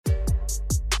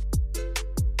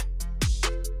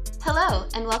Hello,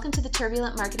 and welcome to the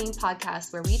Turbulent Marketing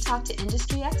Podcast, where we talk to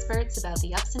industry experts about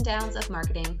the ups and downs of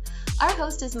marketing. Our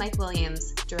host is Mike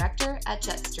Williams, director at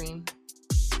Jetstream.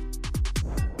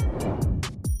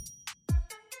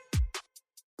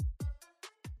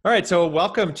 All right, so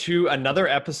welcome to another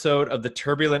episode of the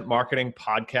Turbulent Marketing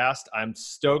Podcast. I'm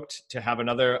stoked to have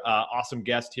another awesome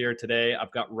guest here today.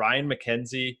 I've got Ryan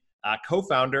Mckenzie,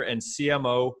 co-founder and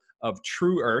CMO of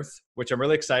True Earth, which I'm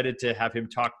really excited to have him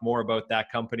talk more about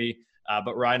that company.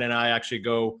 But Ryan and I actually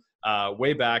go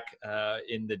way back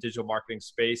in the digital marketing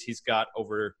space. He's got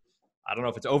over, I don't know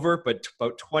if it's over, but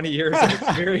about 20 years of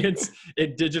experience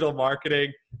in digital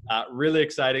marketing. Really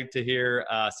exciting to hear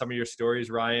some of your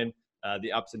stories, Ryan.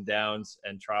 The ups and downs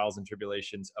and trials and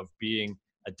tribulations of being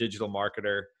a digital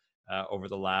marketer over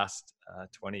the last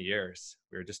 20 years.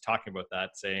 We were just talking about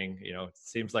that, saying, you know, it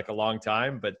seems like a long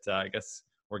time, but I guess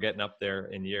we're getting up there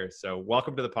in years. So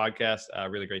welcome to the podcast.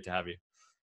 Really great to have you.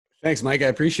 Thanks, Mike. I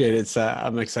appreciate it.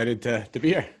 I'm excited to be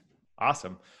here.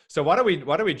 Awesome. So why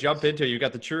don't we jump into it? You've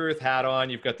got the True Earth hat on.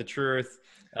 You've got the True Earth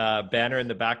banner in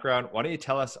the background. Why don't you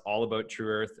tell us all about True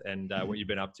Earth and what you've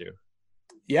been up to?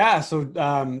 Yeah, so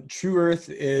True Earth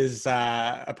is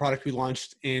a product we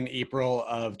launched in April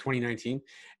of 2019,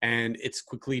 and it's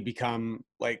quickly become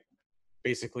like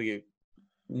basically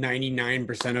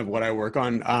 99% of what I work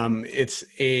on. It's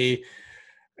a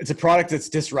product that's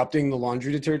disrupting the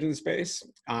laundry detergent space,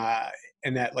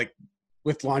 and that, like,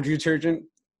 with laundry detergent,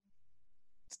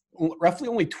 roughly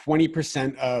only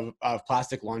 20% of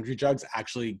plastic laundry jugs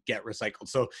actually get recycled.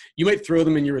 So you might throw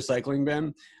them in your recycling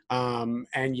bin,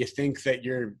 and you think that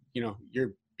you're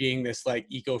being this like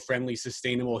eco-friendly,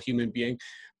 sustainable human being,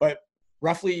 but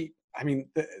roughly, I mean,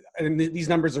 and these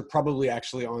numbers are probably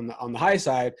actually on the high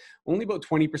side. Only about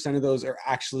 20% of those are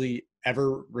actually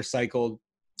ever recycled,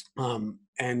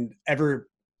 and ever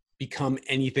become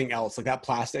anything else. Like, that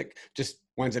plastic just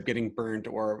winds up getting burnt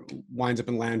or winds up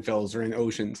in landfills or in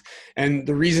oceans. And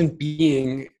the reason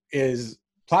being is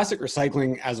plastic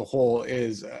recycling as a whole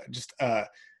is just a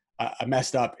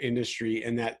messed up industry,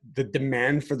 and that the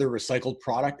demand for the recycled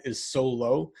product is so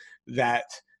low that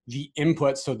the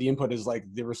input, so the input is like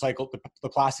the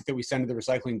plastic that we send to the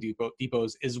recycling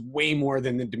depots is way more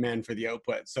than the demand for the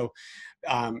output. So,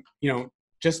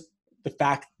 just the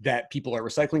fact that people are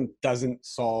recycling doesn't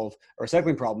solve a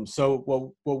recycling problem. So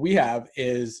what we have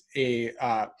is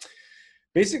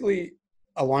basically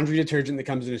a laundry detergent that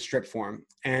comes in a strip form,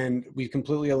 and we've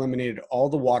completely eliminated all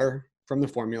the water from the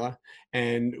formula,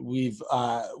 and we've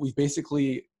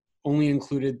basically only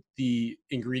included the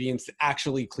ingredients that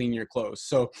actually clean your clothes.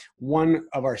 So one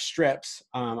of our strips,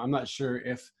 I'm not sure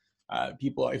if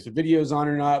the video's on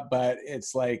or not, but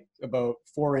it's like about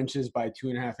 4 inches by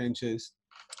 2.5 inches.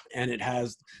 And it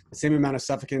has the same amount of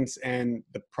suffocants and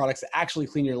the products that actually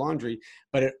clean your laundry,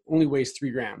 but it only weighs 3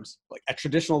 grams. Like, a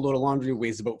traditional load of laundry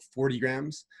weighs about 40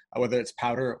 grams, whether it's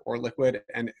powder or liquid,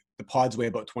 and the pods weigh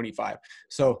about 25.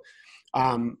 So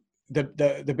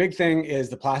the big thing is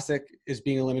the plastic is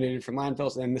being eliminated from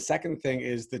landfills. And the second thing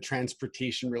is the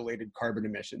transportation-related carbon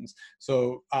emissions.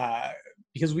 So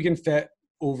because we can fit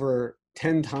over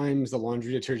 10 times the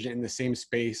laundry detergent in the same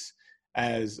space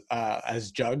as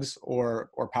jugs or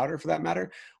powder, for that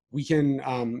matter, we can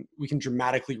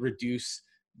dramatically reduce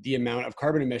the amount of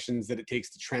carbon emissions that it takes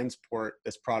to transport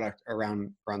this product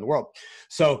around the world.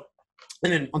 So,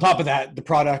 and then on top of that, the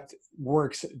product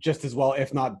works just as well,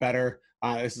 if not better.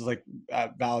 This is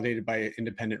validated by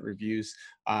independent reviews,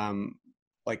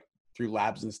 like through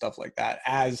labs and stuff like that,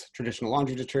 as traditional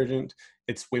laundry detergent.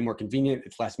 It's way more convenient.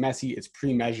 It's less messy. It's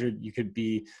pre-measured. You could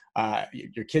be,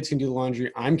 your kids can do the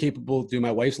laundry. I'm capable of doing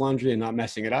my wife's laundry and not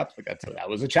messing it up. Like, that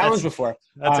was a challenge before.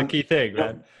 That's a key thing,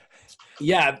 man.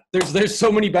 Yeah, there's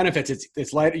so many benefits.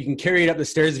 It's light. You can carry it up the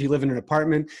stairs if you live in an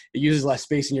apartment. It uses less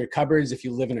space in your cupboards if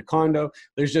you live in a condo.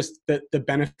 There's just the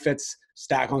benefits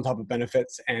stack on top of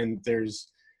benefits, and there's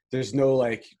no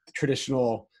like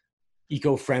traditional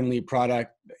eco-friendly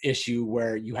product issue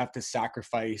where you have to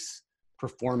sacrifice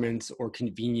performance or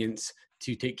convenience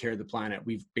to take care of the planet.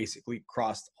 We've basically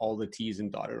crossed all the T's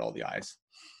and dotted all the I's.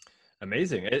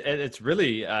 Amazing. It's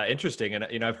really interesting.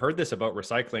 And, I've heard this about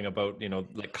recycling, about,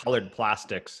 like colored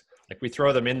plastics, like we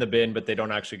throw them in the bin, but they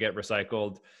don't actually get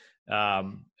recycled.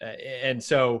 And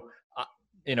so,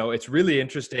 it's really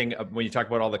interesting when you talk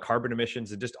about all the carbon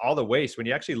emissions and just all the waste. When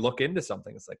you actually look into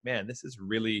something, it's like, man, this is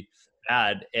really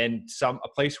bad. And a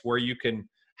place where you can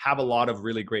have a lot of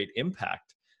really great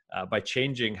impact by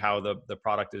changing how the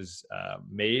product is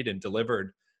made and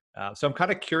delivered. So I'm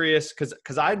kind of curious,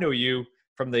 because I know you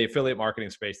from the affiliate marketing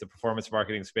space, the performance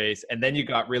marketing space, and then you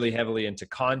got really heavily into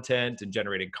content and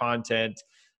generating content,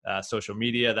 social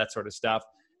media, that sort of stuff.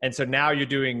 And so now you're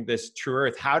doing this True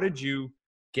Earth. How did you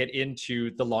get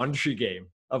into the laundry game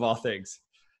of all things?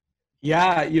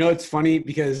 Yeah, it's funny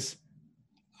because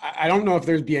I don't know if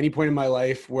there'd be any point in my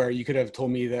life where you could have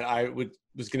told me that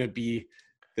was going to be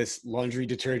this laundry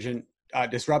detergent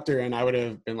disruptor, and I would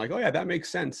have been like, oh yeah, that makes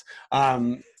sense.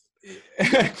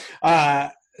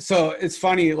 So it's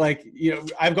funny, like,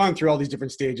 I've gone through all these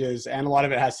different stages, and a lot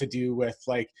of it has to do with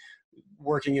like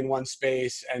working in one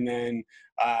space, and then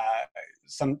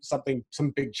some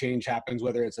big change happens,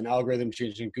 whether it's an algorithm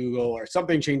change in Google or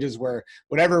something changes where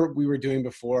whatever we were doing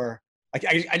before, like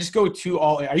I used to go too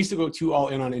all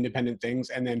in on independent things,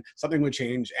 and then something would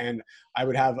change and I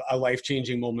would have a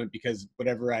life-changing moment because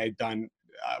whatever I had done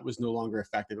was no longer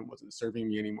effective and wasn't serving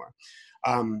me anymore.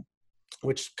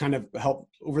 Which kind of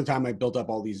helped over time. I built up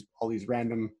all these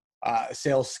random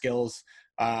sales skills,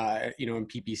 in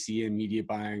PPC and media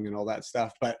buying and all that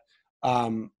stuff. But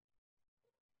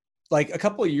like a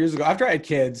couple of years ago, after I had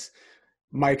kids,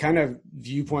 my kind of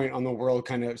viewpoint on the world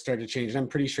kind of started to change. And I'm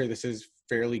pretty sure this is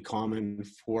fairly common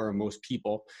for most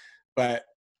people. But,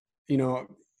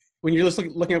 when you're just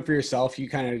looking out for yourself, you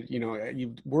kind of,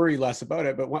 you worry less about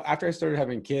it. But after I started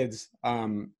having kids,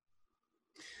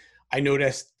 I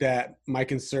noticed that my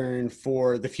concern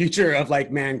for the future of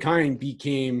like mankind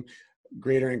became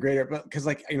greater and greater. But because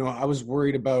I was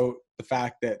worried about the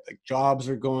fact that like jobs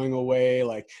are going away,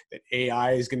 like that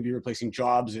AI is going to be replacing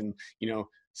jobs and,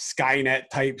 Skynet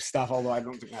type stuff, although I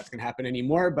don't think that's going to happen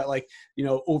anymore. But like,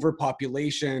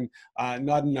 overpopulation,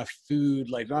 not enough food,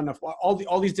 like not enough,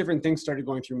 all these different things started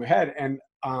going through my head. And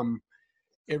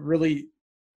it really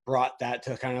brought that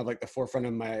to kind of like the forefront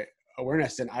of my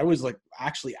awareness. And I was like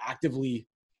actually actively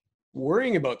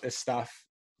worrying about this stuff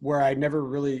where I never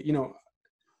really,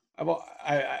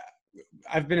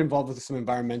 I've been involved with some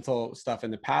environmental stuff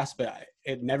in the past, but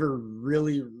it never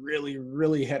really, really,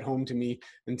 really hit home to me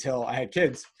until I had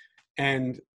kids.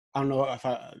 And I don't know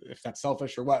if that's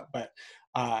selfish or what, but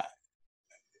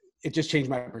it just changed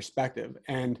my perspective.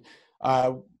 And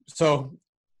so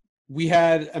we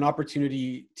had an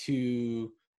opportunity to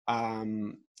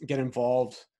get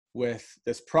involved with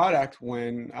this product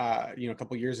when, a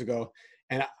couple of years ago,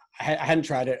 and I hadn't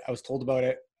tried it. I was told about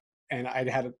it. And I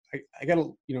got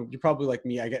you're probably like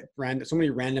me. I get so many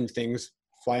random things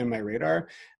fly on my radar,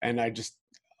 and I'm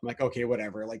like, okay,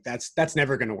 whatever. Like that's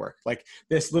never going to work. Like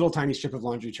this little tiny strip of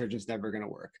laundry detergent is never going to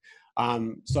work.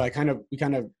 So we kind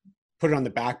of put it on the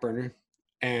back burner.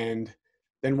 And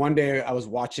then one day I was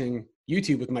watching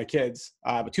YouTube with my kids,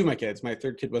 but two of my kids. My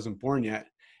third kid wasn't born yet,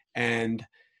 and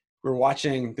we're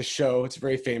watching the show. It's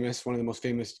very famous, one of the most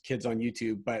famous kids on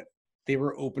YouTube, but they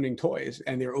were opening toys,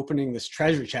 and they were opening this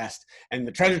treasure chest, and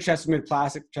the treasure chest was made of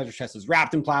plastic. Treasure chest was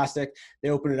wrapped in plastic.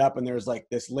 They open it up, and there's like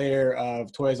this layer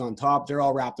of toys on top. They're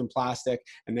all wrapped in plastic,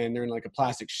 and then they're in like a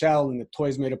plastic shell, and the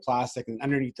toys made of plastic. And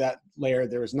underneath that layer,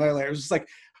 there was another layer. It was just like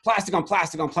plastic on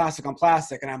plastic on plastic on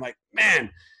plastic. And I'm like,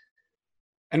 man.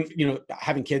 And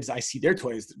having kids, I see their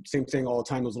toys, same thing all the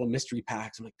time. Those little mystery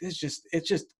packs. I'm like, it's just,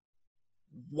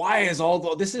 why is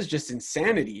this is just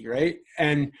insanity, right?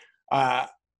 And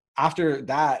after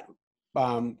that,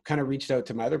 kind of reached out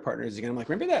to my other partners again. I'm like,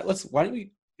 remember that?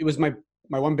 It was my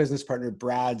one business partner,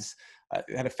 Brad's,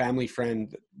 had a family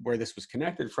friend where this was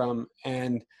connected from.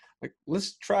 And like,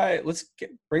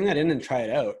 bring that in and try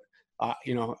it out.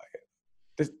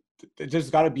 There's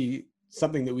got to be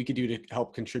something that we could do to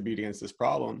help contribute against this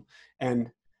problem.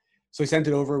 And so we sent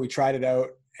it over, we tried it out,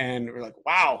 and we're like,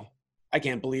 wow, I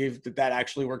can't believe that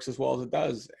actually works as well as it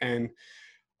does. And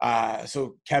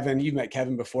so Kevin, you've met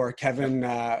Kevin before. Kevin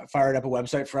fired up a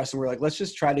website for us, and we're like, let's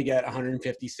just try to get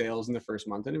 150 sales in the first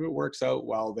month. And if it works out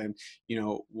well, then,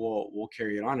 we'll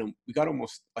carry it on. And we got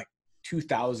almost like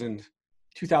 2,000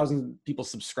 people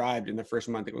subscribed in the first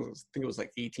month. I think it was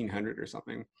like 1,800 or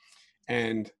something.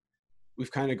 And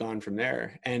we've kind of gone from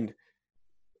there. And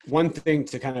one thing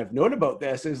to kind of note about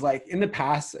this is like in the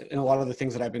past, and a lot of the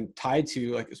things that I've been tied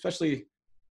to, like, especially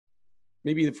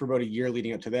maybe for about a year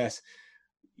leading up to this,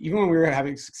 even when we were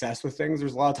having success with things,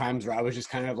 there's a lot of times where I was just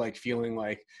kind of like feeling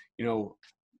like,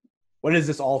 what is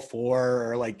this all for?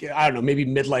 Or like, I don't know, maybe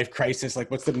midlife crisis. Like,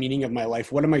 what's the meaning of my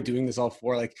life? What am I doing this all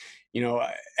for? Like,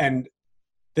 and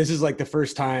this is like the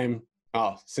first time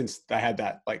since I had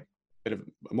that like bit of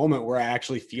a moment where I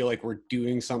actually feel like we're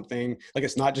doing something. Like,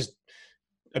 it's not just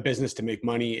a business to make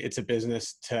money. It's a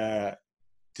business to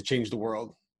change the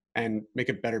world and make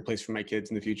a better place for my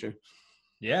kids in the future.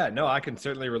 Yeah, no, I can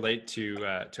certainly relate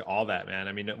to all that, man.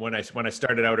 I mean, when I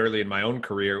started out early in my own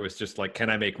career, it was just like, can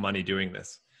I make money doing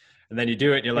this? And then you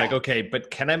do it and you're like, okay, but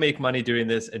can I make money doing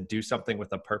this and do something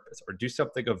with a purpose, or do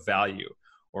something of value,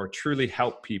 or truly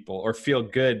help people, or feel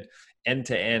good end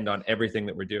to end on everything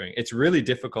that we're doing. It's really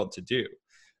difficult to do.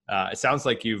 It sounds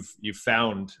like you've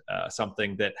found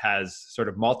something that has sort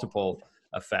of multiple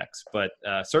effects, but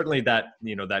certainly that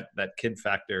that kid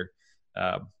factor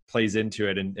plays into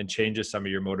it and changes some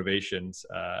of your motivations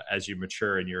as you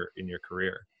mature in your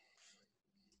career.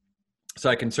 So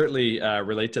I can certainly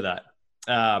relate to that.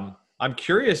 I'm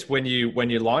curious, when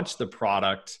you launched the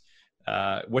product,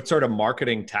 what sort of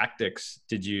marketing tactics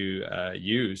did you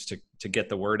use to get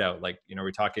the word out? Like,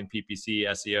 we're talking PPC,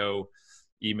 SEO,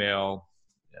 email,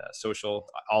 social,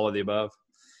 all of the above.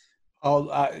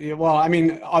 Yeah, well, I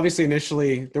mean, obviously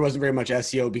initially there wasn't very much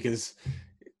SEO because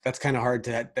that's kind of hard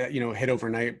to, hit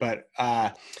overnight. But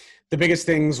the biggest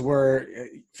things were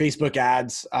Facebook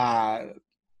ads.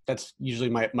 That's usually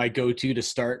my go-to to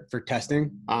start for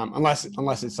testing, unless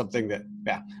it's something that,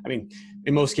 I mean,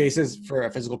 in most cases for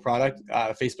a physical product,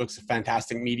 Facebook's a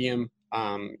fantastic medium.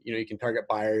 You can target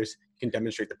buyers, you can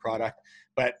demonstrate the product.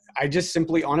 But I just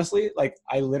simply, honestly,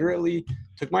 I literally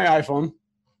took my iPhone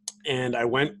and I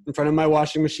went in front of my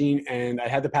washing machine and I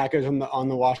had the package on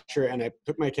the washer, and I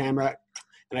took my camera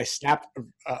and I snapped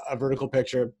a vertical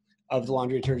picture of the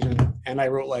laundry detergent, and I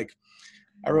wrote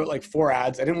 4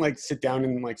 ads. I didn't sit down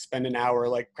and spend an hour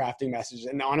crafting messages.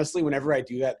 And honestly, whenever I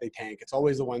do that, they tank. It's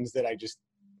always the ones that I just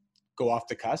go off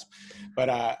the cusp.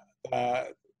 But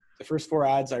the first 4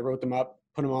 ads, I wrote them up,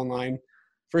 put them online.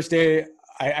 First day,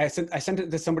 I sent it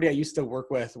to somebody I used to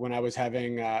work with when I was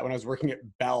working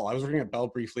at Bell. I was working at Bell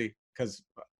briefly because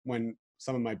when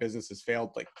some of my businesses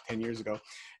failed 10 years ago,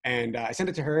 and I sent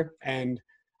it to her, and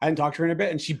I hadn't talked to her in a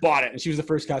bit, and she bought it, and she was the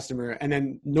first customer. And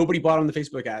then nobody bought on the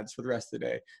Facebook ads for the rest of the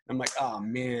day. And I'm like, oh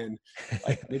man,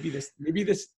 maybe this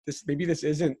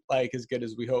isn't as good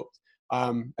as we hoped.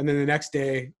 And then the next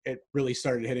day, it really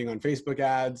started hitting on Facebook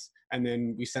ads, and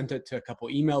then we sent it to a couple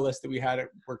email lists that we had. It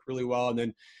worked really well, and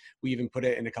then we even put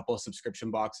it in a couple of subscription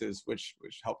boxes, which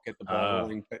helped get the ball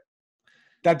rolling. But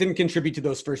that didn't contribute to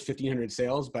those first 1,500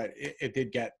 sales, but it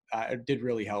did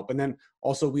really help. And then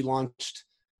also we launched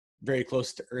very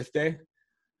close to Earth Day,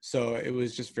 so it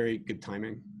was just very good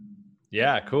timing.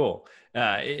 Yeah, cool.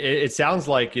 It sounds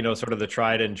like sort of the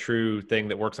tried and true thing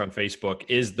that works on Facebook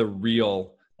is the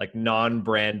real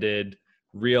non-branded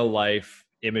real life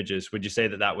images. Would you say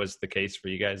that was the case for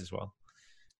you guys as well?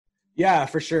 Yeah,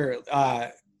 for sure.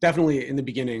 Definitely in the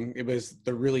beginning, it was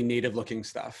the really native looking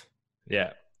stuff.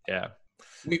 Yeah.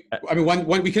 We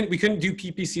couldn't do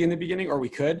PPC in the beginning, or we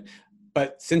could,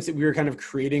 but since we were kind of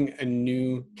creating a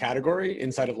new category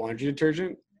inside of laundry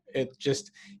detergent, there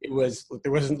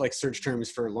wasn't search terms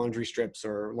for laundry strips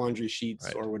or laundry sheets,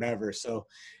 right, or whatever. So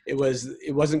it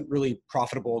wasn't really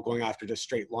profitable going after just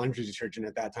straight laundry detergent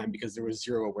at that time because there was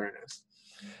zero awareness.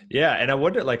 Yeah. And I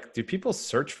wonder, do people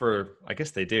search for, I guess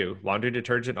they do, laundry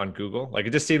detergent on Google? It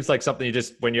just seems like something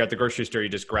when you're at the grocery store, you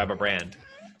just grab a brand.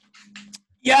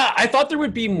 Yeah, I thought there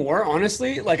would be more,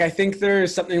 honestly. I think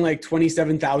there's something like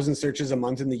 27,000 searches a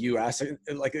month in the US.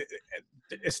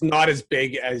 It's not as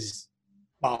big as,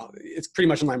 well, it's pretty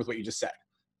much in line with what you just said.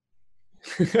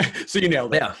 So you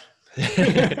nailed it. Yeah.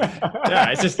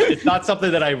 Yeah, it's not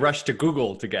something that I rush to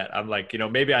Google to get. I'm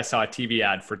maybe I saw a TV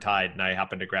ad for Tide and I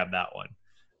happened to grab that one.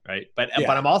 Right. But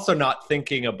I'm also not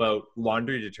thinking about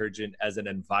laundry detergent as an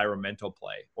environmental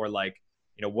play, or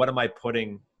what am I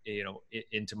putting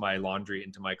into my laundry,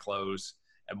 into my clothes,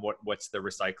 and what's the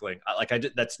recycling?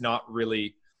 That's not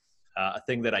really a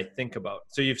thing that I think about.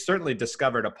 So you've certainly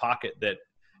discovered a pocket that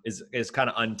is kind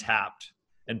of untapped,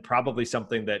 and probably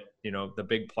something that the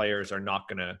big players are not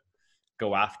going to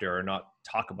go after or not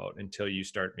talk about until you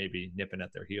start maybe nipping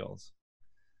at their heels.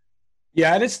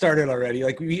 Yeah, it started already.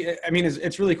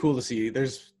 It's really cool to see.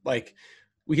 There's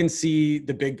we can see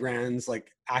the big brands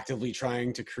actively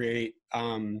trying to create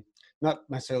not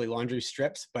necessarily laundry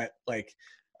strips, but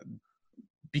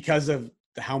because of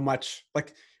how much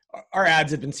our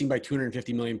ads have been seen by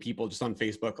 250 million people just on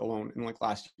Facebook alone in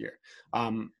last year.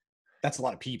 That's a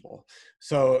lot of people.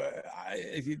 So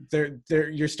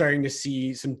you're starting to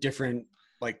see some different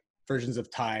versions of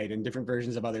Tide and different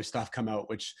versions of other stuff come out,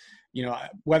 which,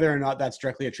 whether or not that's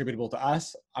directly attributable to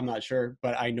us, I'm not sure,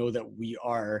 but I know that we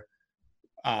are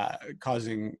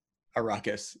causing a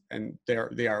ruckus, and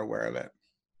they are aware of it.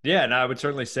 Yeah, and I would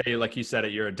certainly say, like you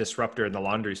said, you're a disruptor in the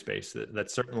laundry space.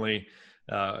 That's certainly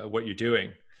what you're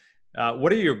doing.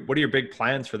 What are your big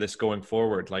plans for this going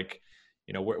forward?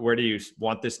 Where do you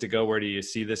want this to go? Where do you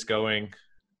see this going?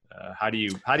 How do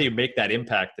you make that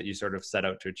impact that you sort of set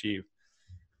out to achieve?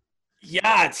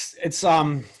 Yeah, it's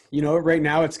right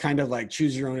now it's kind of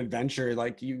choose your own adventure.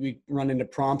 We run into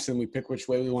prompts and we pick which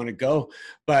way we want to go.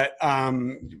 But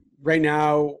right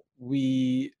now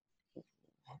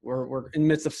we're in the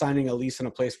midst of signing a lease in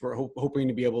a place we're hoping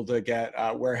to be able to get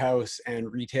warehouse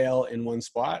and retail in one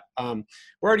spot. We're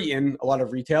already in a lot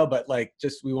of retail, but like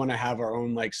just we want to have our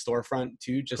own like storefront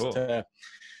too, just Cool. to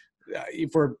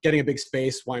if we're getting a big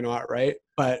space, why not, right?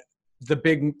 But the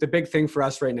big thing for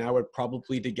us right now would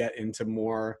probably to get into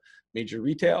more major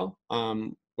retail,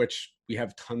 which we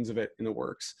have tons of it in the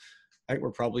works. I think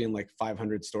we're probably in like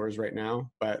 500 stores right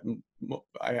now, but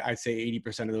I'd say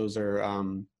 80% of those are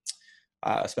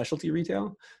specialty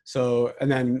retail. So, and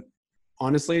then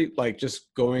honestly, like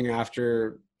just going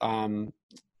after,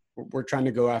 we're trying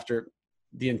to go after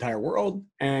the entire world.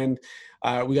 And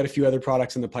we got a few other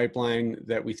products in the pipeline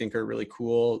that we think are really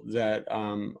cool that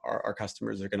our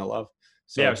customers are going to love.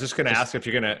 So yeah, I was just going to ask if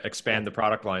you're going to expand the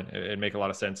product line. It'd make a lot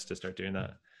of sense to start doing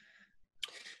that.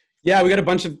 Yeah, we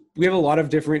have a lot of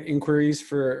different inquiries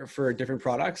for different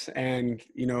products, and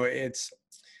you know,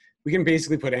 we can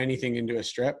basically put anything into a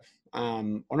strip,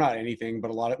 or not anything,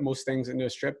 but most things into a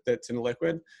strip that's in a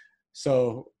liquid.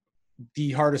 So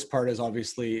the hardest part is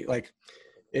obviously like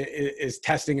is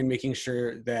testing and making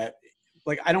sure that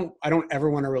like I don't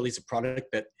ever want to release a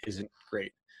product that isn't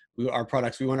great. We want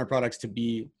our products to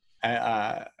be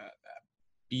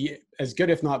as good,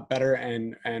 if not better,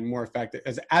 and more effective,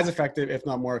 as effective, if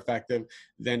not more effective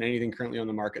than anything currently on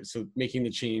the market. So making the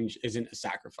change isn't a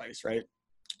sacrifice, right?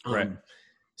 Right.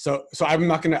 So I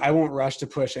won't rush to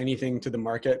push anything to the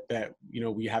market that, you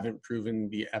know, we haven't proven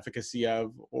the efficacy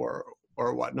of or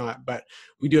whatnot, but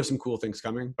we do have some cool things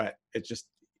coming, but it's just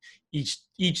each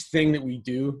thing that we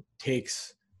do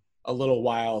takes a little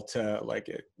while to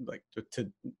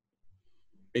to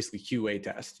basically QA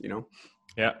test, you know?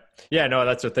 Yeah. No,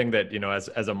 that's the thing that, you know, as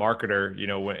a marketer, you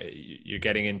know, when you're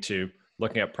getting into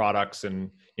looking at products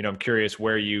and, you know, I'm curious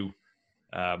where you,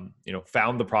 you know,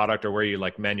 found the product or where you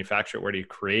like manufacture it, where do you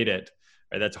create it?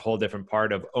 Right. That's a whole different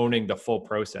part of owning the full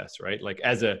process, right? Like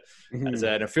as an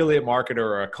affiliate marketer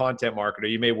or a content marketer,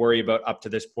 you may worry about up to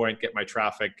this point, get my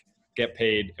traffic, get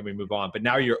paid, and we move on. But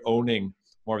now you're owning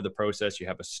more of the process. You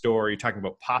have a store, you're talking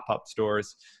about pop-up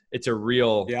stores. It's a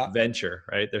real venture,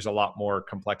 right? There's a lot more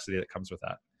complexity that comes with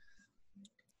that.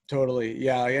 Totally.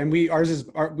 Yeah. And we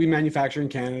manufacture in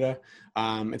Canada.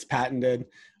 It's patented.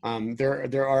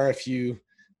 There are a few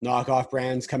knockoff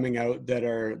brands coming out that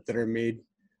are made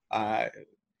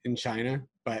in China,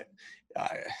 but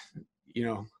you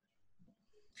know,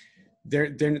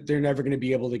 they're never going to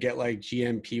be able to get like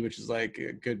GMP, which is like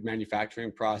a good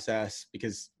manufacturing process,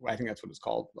 because I think that's what it's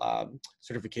called,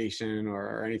 certification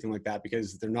or anything like that,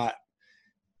 because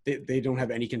they don't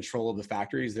have any control of the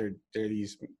factories. They're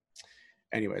these,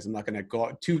 anyways, I'm not going to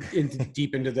go too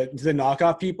deep into the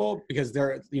knockoff people, because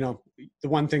they're, you know, the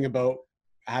one thing about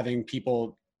having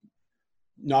people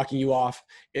knocking you off,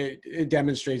 it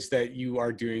demonstrates that you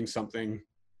are doing something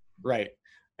right.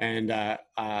 And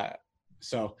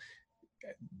so,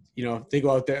 you know, if they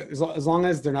go out there, as long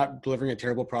as they're not delivering a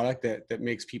terrible product that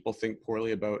makes people think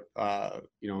poorly about,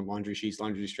 you know, laundry sheets,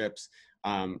 laundry strips,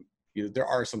 you know, there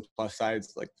are some plus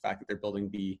sides, like the fact that they're building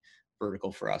the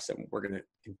vertical for us, and we're going to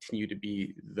continue to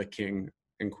be the king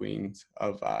and queens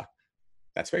of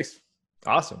that space.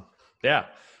 Awesome. Yeah.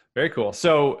 Very cool.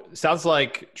 So sounds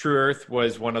like True Earth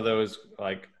was one of those,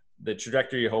 like the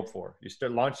trajectory you hope for. You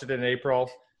launched it in April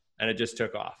and it just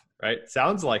took off, right?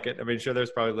 Sounds like it. I mean, sure,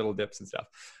 there's probably little dips and stuff,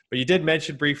 but you did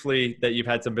mention briefly that you've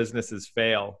had some businesses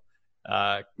fail.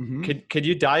 Could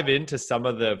you dive into some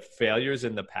of the failures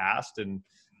in the past, and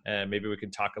maybe we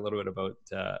can talk a little bit about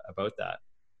that?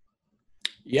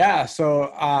 Yeah.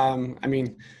 So, I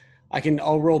mean,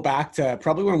 I'll roll back to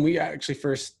probably when we actually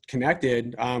first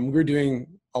connected. We were doing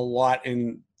a lot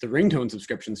in the ringtone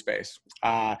subscription space.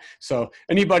 So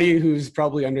anybody who's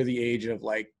probably under the age of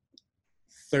like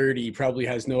 30 probably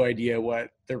has no idea what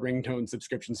the ringtone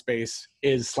subscription space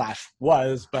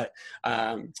was, but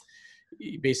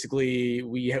basically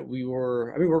we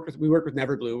worked with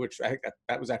Neverblue, which I think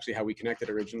that was actually how we connected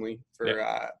originally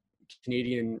for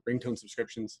Canadian ringtone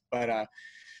subscriptions. But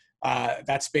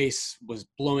that space was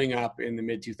blowing up in the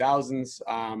mid 2000s.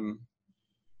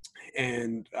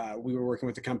 And we were working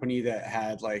with a company that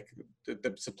had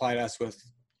that supplied us with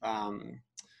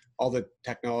all the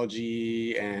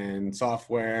technology and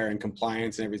software and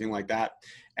compliance and everything like that.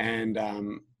 And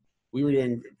we were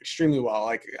doing extremely well.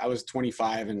 Like I was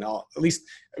 25, and at least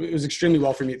it was extremely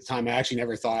well for me at the time. I actually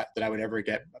never thought that I would ever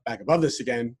get back above this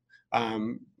again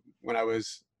when I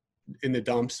was in the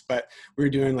dumps, but we were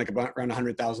doing like around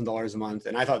 $100,000 a month.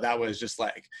 And I thought that was just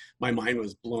like, my mind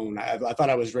was blown. I thought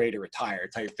I was ready to retire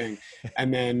type thing.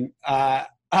 And then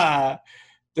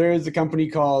there's a company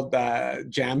called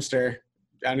Jamster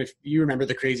don't know if you remember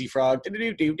the crazy frog,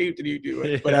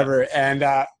 whatever.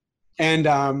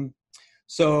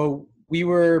 So we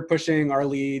were pushing our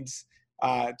leads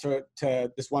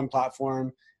to this one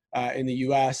platform in the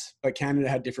US, but Canada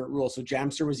had different rules. So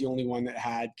Jamster was the only one that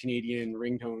had Canadian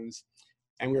ringtones,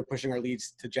 and we were pushing our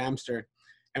leads to Jamster.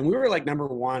 And we were like number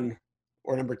 1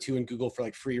 or number 2 in Google for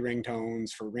like free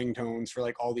ringtones, for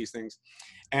like all these things.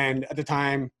 And at the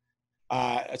time,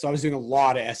 so I was doing a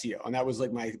lot of SEO, and that was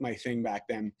like my thing back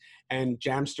then. And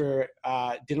Jamster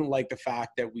didn't like the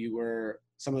fact that we were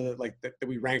that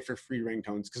we ranked for free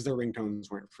ringtones, because their ringtones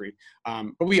weren't free.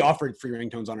 But we offered free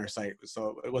ringtones on our site,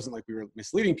 so it wasn't like we were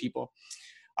misleading people.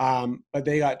 But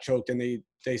they got choked, and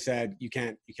they said you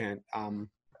can't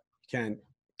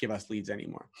give us leads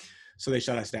anymore. So they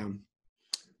shut us down.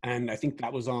 And I think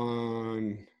that was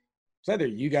on, it was either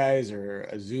you guys or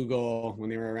Azoogle when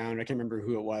they were around. I can't remember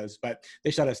who it was, but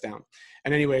they shut us down.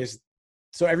 And anyways,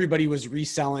 so everybody was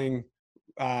reselling.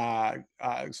 So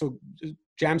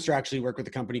Jamster actually worked with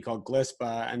a company called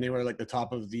Glispa, and they were like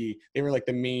they were like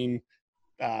the main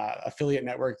affiliate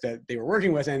network that they were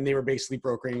working with, and they were basically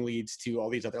brokering leads to all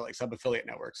these other like sub-affiliate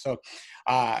networks. So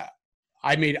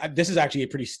this is actually a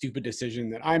pretty stupid decision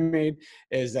that I made,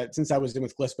 is that since I was in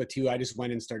with Glispa too, I just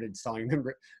went and started selling them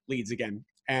leads again.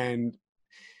 And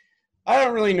I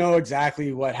don't really know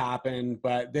exactly what happened,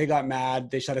 but they got mad.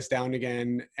 They shut us down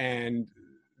again, and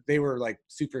they were like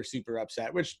super, super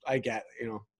upset, which I get.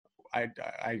 I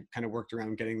kind of worked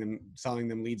around selling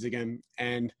them leads again.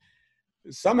 And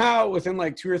somehow within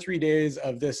like 2 or 3 days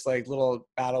of this like little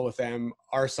battle with them,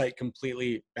 our site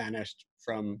completely vanished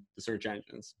from the search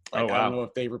engines. Like, I don't know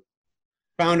if they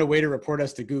found a way to report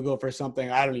us to Google for something.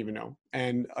 I don't even know.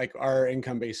 And like our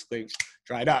income basically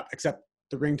dried up, except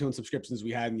the ringtone subscriptions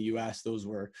we had in the US, those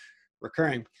were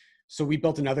recurring. So we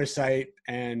built another site,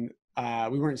 and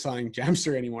we weren't selling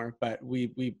Jamster anymore, but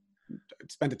we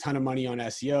spent a ton of money on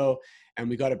SEO, and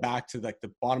we got it back to like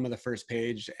the bottom of the first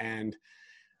page. And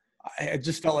I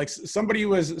just felt like somebody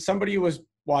was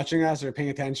watching us or paying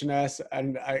attention to us.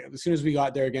 And as soon as we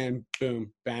got there again,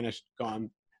 boom, vanished, gone.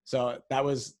 So that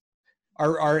was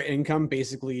our income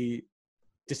basically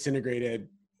disintegrated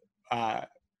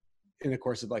in the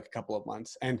course of like a couple of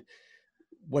months. And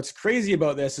what's crazy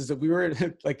about this is that we were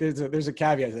like, there's a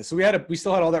caveat to this. So we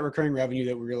still had all that recurring revenue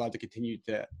that we were allowed to continue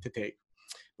to take,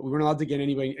 but we weren't allowed to get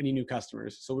any new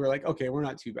customers. So we were like, okay, we're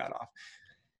not too bad off.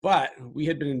 But we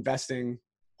had been investing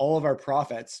all of our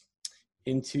profits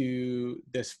into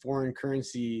this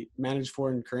managed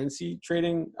foreign currency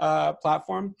trading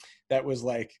platform that was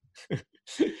like,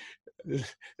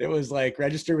 it was like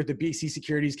registered with the BC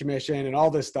Securities Commission and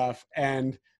all this stuff.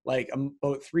 And like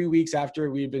about 3 weeks after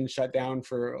we'd been shut down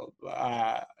for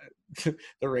the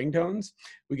ringtones,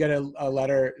 we got a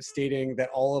letter stating that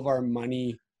all of our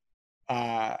money,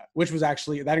 which was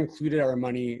actually, that included our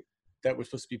money that was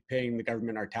supposed to be paying the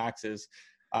government our taxes,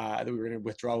 that we were going to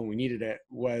withdraw when we needed it,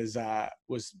 was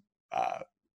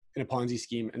in a Ponzi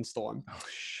scheme and stolen. Oh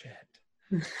shit!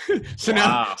 So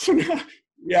now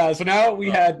we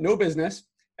had no business,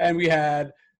 and we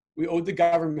owed the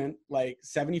government like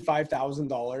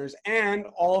 $75,000, and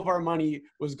all of our money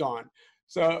was gone.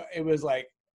 So it was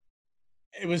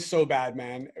so bad,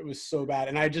 man. It was so bad.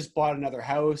 And I just bought another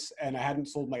house, and I hadn't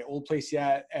sold my old place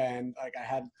yet, and like I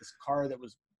had this car that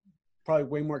was probably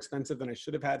way more expensive than I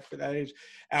should have had for that age.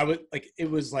 And it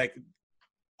was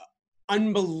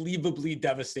unbelievably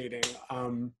devastating.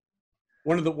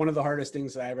 One of the hardest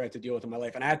things that I ever had to deal with in my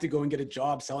life. And I had to go and get a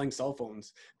job selling cell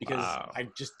phones because I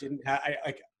just didn't have,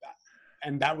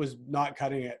 and that was not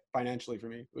cutting it financially for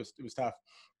me. It was tough.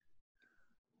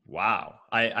 Wow.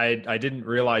 I didn't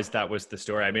realize that was the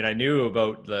story. I mean, I knew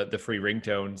about the free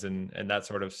ringtones and that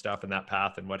sort of stuff and that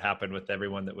path and what happened with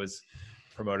everyone that was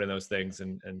promoting those things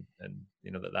and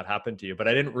that happened to you, but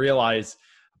I didn't realize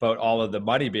about all of the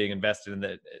money being invested in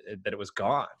that it was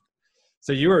gone.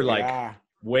 So you were like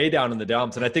way down in the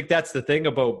dumps. And I think that's the thing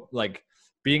about like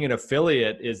being an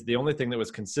affiliate, is the only thing that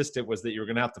was consistent was that you were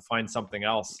going to have to find something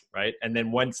else. Right. And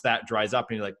then once that dries up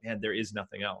and you're like, man, there is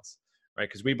nothing else. Right.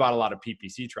 Because we bought a lot of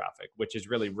PPC traffic, which is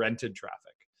really rented traffic.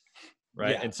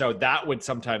 Right. Yeah. And so that would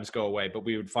sometimes go away, but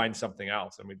we would find something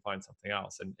else and we'd find something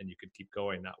else, and you could keep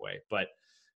going that way. But,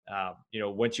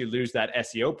 once you lose that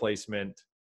SEO placement,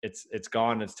 it's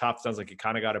gone. It's tough. Sounds like you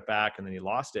kind of got it back and then you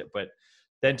lost it. But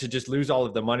then to just lose all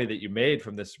of the money that you made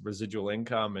from this residual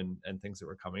income and things that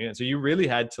were coming in. So you really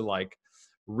had to like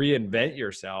reinvent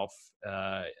yourself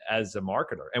as a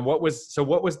marketer. And what was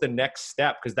the next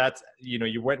step? Because that's,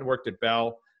 you went and worked at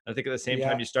Bell. I think at the same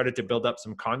time you started to build up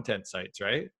some content sites,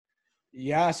 right?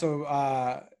 Yeah. So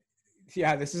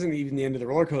yeah, this isn't even the end of the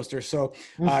roller coaster. So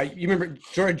you remember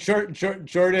Jordan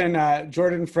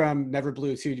from Never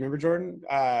Blue too. Do you remember Jordan?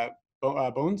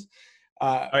 Bones?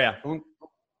 Oh yeah. Bones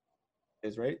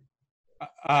is right.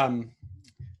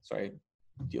 Sorry,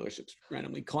 dealerships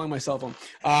randomly calling my cell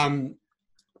phone.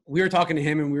 We were talking to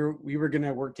him, and we were going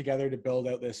to work together to build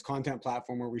out this content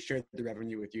platform where we shared the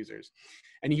revenue with users.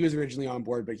 And he was originally on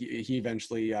board, but he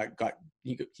eventually got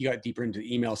deeper into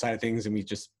the email side of things, and we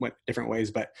just went different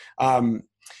ways. But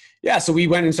yeah, so we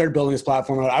went and started building this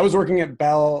platform. I was working at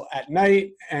Bell at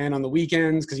night and on the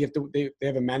weekends because they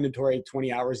have a mandatory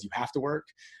 20 hours you have to work.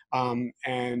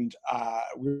 And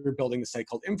we were building a site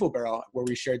called InfoBarrel where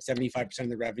we shared 75% of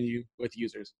the revenue with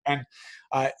users. And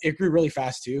it grew really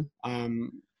fast too,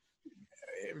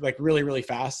 like really, really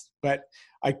fast. But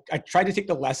I tried to take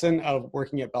the lesson of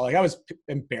working at Bell. Like I was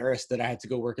embarrassed that I had to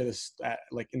go work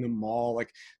like in the mall.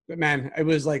 Like, but man, it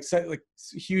was like a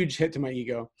huge hit to my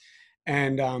ego.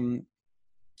 And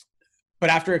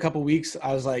but after a couple of weeks,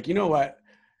 I was like, you know what?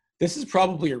 This is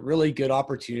probably a really good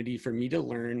opportunity for me to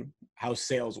learn how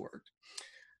sales worked.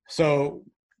 So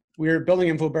we were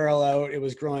building InfoBarrel out. It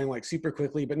was growing like super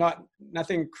quickly, but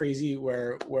nothing crazy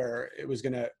where it was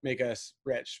going to make us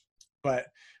rich. But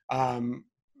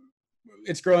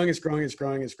it's growing.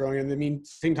 And in the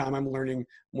same time, I'm learning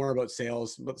more about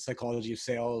sales, about the psychology of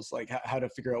sales, like how to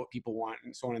figure out what people want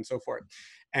and so on and so forth.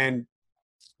 And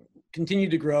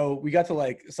continued to grow. We got to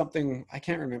like something, I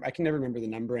can't remember. I can never remember the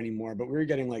number anymore, but we were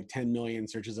getting like 10 million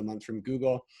searches a month from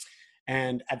Google.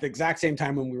 And at the exact same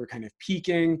time when we were kind of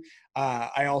peaking,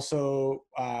 I also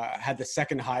had the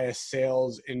second highest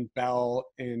sales in Bell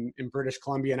in British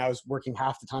Columbia. And I was working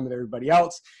half the time with everybody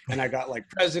else. And I got like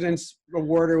President's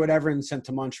Award or whatever and sent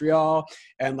to Montreal.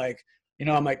 And like, you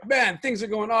know, I'm like, man, things are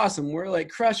going awesome. We're like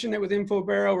crushing it with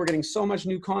InfoBarrel. We're getting so much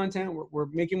new content. We're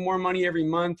making more money every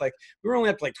month. Like we were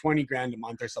only up to like 20 grand a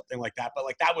month or something like that. But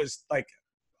like, that was like,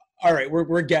 all right,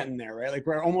 we're getting there, right? Like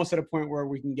we're almost at a point where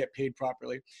we can get paid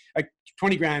properly. Like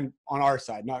 20 grand on our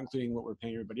side, not including what we're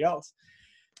paying everybody else.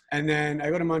 And then I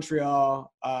go to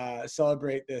Montreal,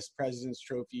 celebrate this President's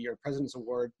Trophy or President's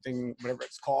Award thing, whatever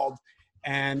it's called.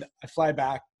 And I fly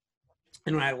back.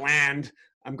 And when I land,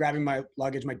 I'm grabbing my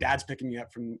luggage. My dad's picking me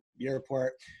up from the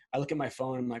airport. I look at my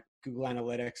phone. I'm like, Google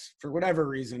Analytics. For whatever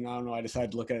reason, I don't know, I decided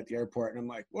to look at it at the airport. And I'm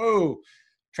like, whoa,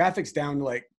 traffic's down to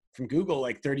like, from Google,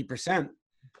 like 30%.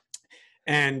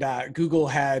 And Google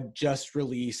had just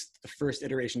released the first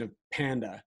iteration of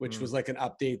Panda, which was like an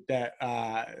update that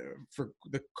for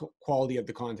the quality of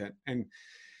the content. And,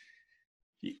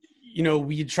 you know,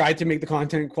 we tried to make the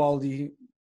content quality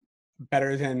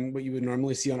better than what you would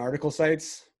normally see on article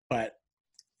sites. But,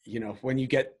 you know, when you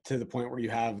get to the point where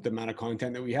you have the amount of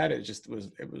content that we had, it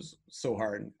was so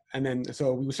hard. And then,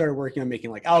 so we started working on making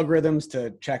like algorithms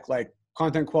to check like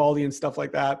content quality and stuff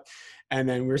like that. And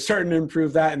then we were starting to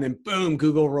improve that. And then boom,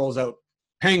 Google rolls out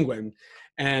Penguin.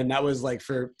 And that was like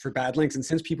for bad links. And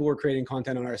since people were creating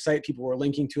content on our site, people were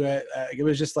linking to it. It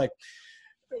was just like,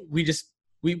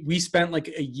 we spent like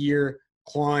a year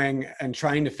clawing and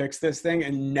trying to fix this thing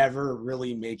and never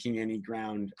really making any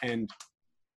ground. And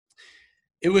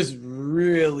it was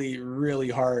really, really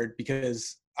hard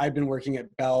because I've been working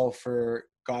at Bell for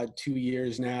 2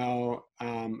 years now.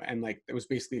 And like, it was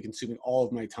basically consuming all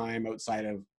of my time outside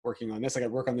of working on this. Like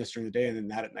I'd work on this during the day and then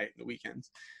that at night and the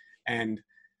weekends. And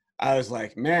I was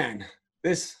like, man,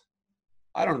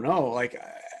 I don't know. Like,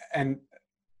 and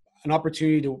an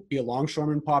opportunity to be a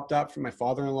longshoreman popped up from my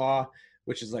father-in-law,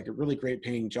 which is like a really great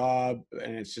paying job.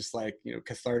 And it's just like, you know,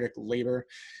 cathartic labor.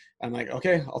 I'm like,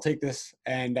 okay, I'll take this.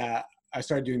 And I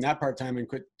started doing that part-time and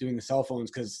quit doing the cell phones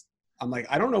because I'm like,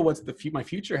 I don't know what my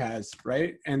future has,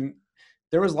 right? And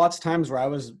there was lots of times where I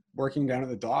was working down at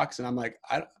the docks and I'm like,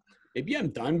 maybe I'm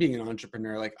done being an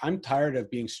entrepreneur. Like I'm tired of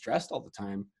being stressed all the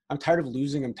time. I'm tired of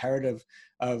losing. I'm tired of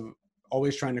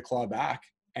always trying to claw back.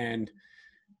 And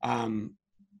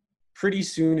pretty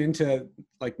soon into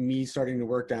like me starting to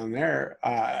work down there,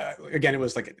 again, it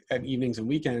was like at evenings and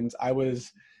weekends, I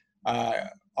was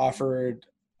offered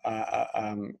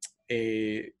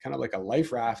a kind of like a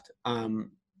life raft.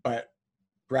 But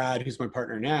Brad, who's my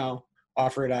partner now,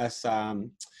 offered us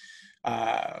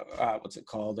what's it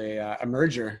called, a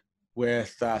merger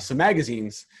with some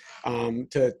magazines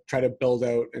to try to build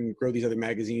out and grow these other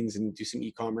magazines and do some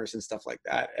e-commerce and stuff like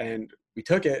that. And we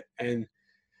took it, and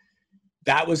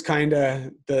that was kind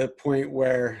of the point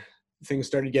where things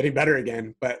started getting better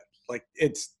again. But like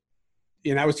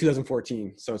that was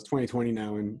 2014, so it's 2020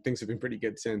 now, and things have been pretty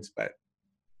good since. But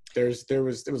It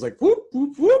was like whoop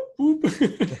whoop whoop whoop.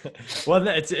 Well,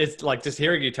 it's like just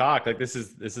hearing you talk, like this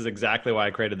is exactly why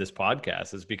I created this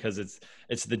podcast, is because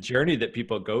it's the journey that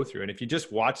people go through. And if you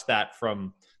just watch that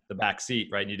from the back seat,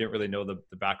 right, and you didn't really know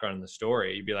the background and the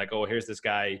story, you'd be like, oh, here's this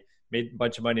guy made a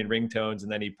bunch of money in ringtones,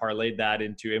 and then he parlayed that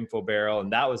into InfoBarrel,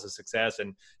 and that was a success,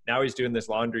 and now he's doing this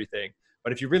laundry thing.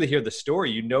 But if you really hear the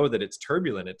story, you know that it's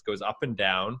turbulent. It goes up and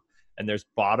down, and there's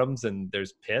bottoms, and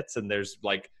there's pits, and there's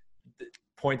like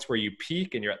points where you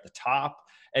peak and you're at the top.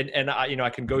 And I, I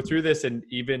can go through this, and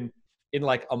even in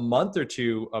like a month or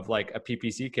two of like a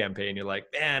PPC campaign, you're like,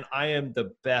 man, I am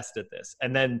the best at this.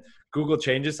 And then Google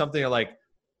changes something, you're like,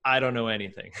 I don't know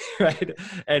anything, right?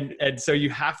 And so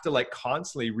you have to like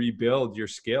constantly rebuild your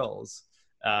skills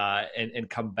and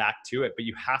come back to it. But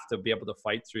you have to be able to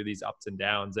fight through these ups and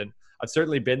downs. And I've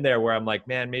certainly been there where I'm like,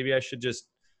 man, maybe I should just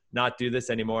not do this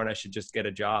anymore, and I should just get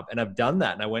a job. And I've done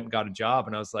that, and I went and got a job,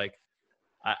 and I was like,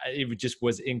 it just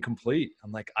was incomplete.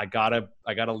 I'm like, I gotta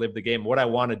live the game. What I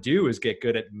want to do is get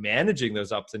good at managing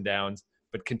those ups and downs,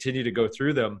 but continue to go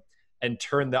through them and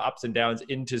turn the ups and downs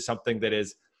into something that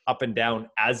is up and down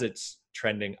as it's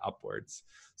trending upwards.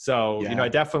 So, Yeah. I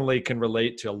definitely can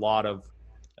relate to a lot of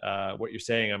what you're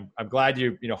saying. I'm glad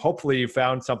hopefully you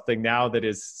found something now that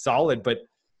is solid, but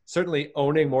certainly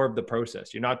owning more of the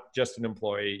process. You're not just an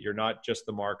employee. You're not just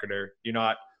the marketer. You're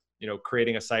not,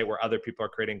 creating a site where other people are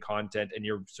creating content and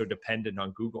you're so dependent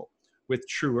on Google. With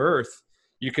True Earth,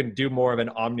 you can do more of an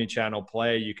omni-channel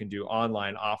play. You can do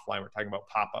online, offline. We're talking about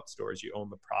pop-up stores. You own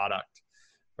the product,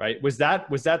 right? Was that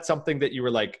something that you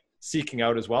were like seeking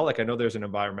out as well? Like, I know there's an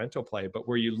environmental play, but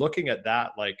were you looking at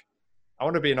that like, I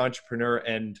want to be an entrepreneur,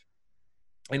 and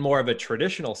in more of a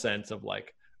traditional sense of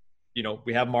like,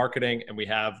 we have marketing and we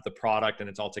have the product and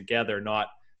it's all together, not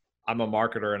I'm a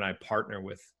marketer and I partner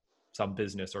with some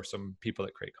business or some people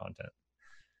that create content?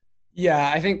 Yeah,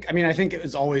 I think it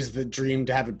was always the dream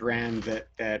to have a brand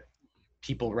that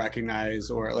people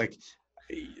recognize, or like,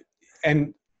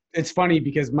 and it's funny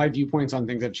because my viewpoints on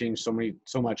things have changed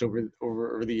so much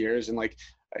over the years. And like,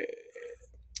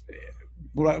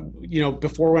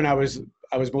 before, when I was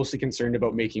mostly concerned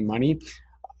about making money,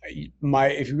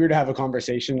 if we were to have a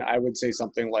conversation, I would say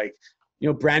something like,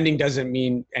 branding doesn't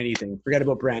mean anything. Forget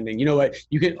about branding. You know what?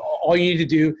 All you need to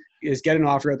do is get an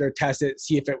offer out there, test it,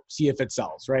 see if it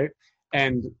sells, right?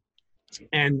 And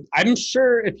I'm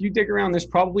sure if you dig around, there's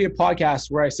probably a podcast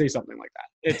where I say something like that.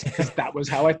 It's because that was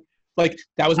how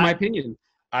that was my opinion.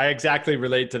 I exactly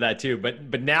relate to that too.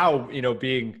 But now,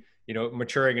 being,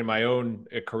 maturing in my own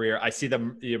career, I see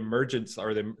the emergence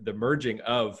or the merging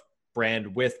of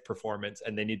brand with performance,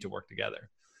 and they need to work together.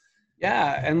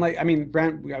 Yeah. And like,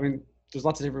 there's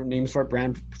lots of different names for it,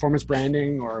 performance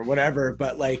branding or whatever,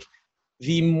 but like,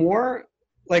 the more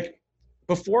like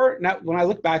before, now when I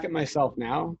look back at myself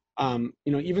now,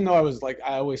 even though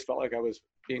I always felt like I was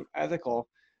being ethical,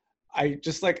 I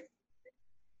just like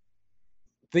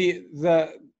there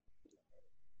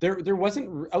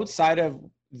wasn't, outside of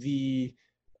the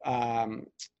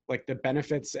like the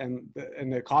benefits and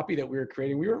the copy that we were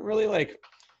creating, we weren't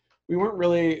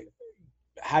really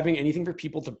having anything for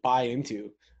people to buy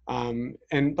into.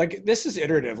 And like, this is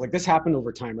iterative, like this happened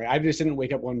over time, right? I just didn't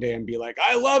wake up one day and be like,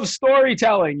 I love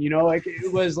storytelling, like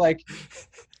it was like,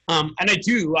 and I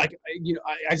do, like,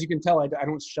 as you can tell, I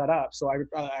don't shut up. So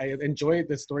I enjoy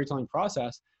the storytelling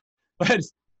process, but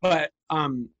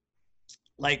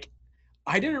like,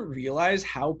 I didn't realize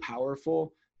how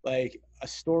powerful like a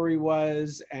story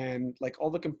was, and like all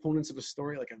the components of a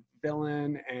story, like a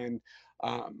villain. And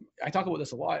I talk about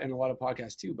this a lot in a lot of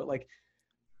podcasts too, but like,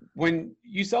 when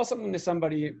you sell something to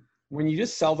somebody, when you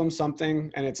just sell them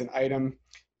something and it's an item,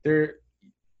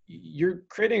 you're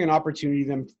creating an opportunity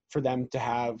for them to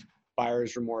have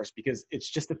buyer's remorse, because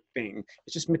it's just a thing.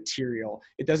 It's just material.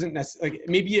 It doesn't necessarily, like,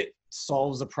 maybe it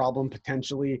solves a problem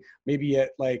potentially. Maybe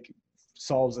it like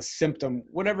solves a symptom,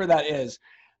 whatever that is.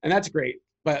 And that's great.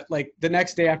 But like the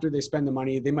next day after they spend the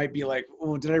money, they might be like,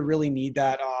 oh, did I really need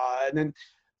that?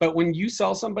 But when you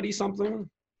sell somebody something,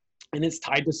 and it's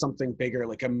tied to something bigger,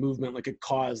 like a movement, like a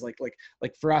cause, like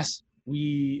for us,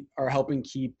 we're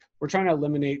trying to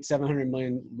eliminate 700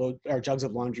 million jugs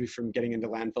of laundry from getting into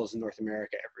landfills in North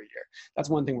America every year. That's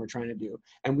one thing we're trying to do.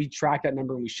 And we track that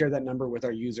number and we share that number with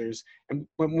our users. And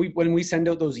when we send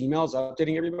out those emails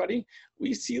updating everybody,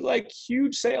 we see like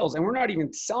huge sales, and we're not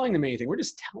even selling them anything. We're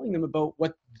just telling them about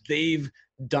what they've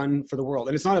done for the world.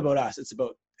 And it's not about us. It's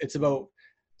about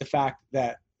the fact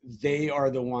that they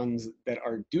are the ones that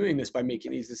are doing this by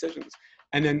making these decisions.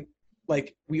 And then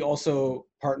like, we also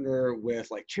partner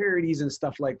with like charities and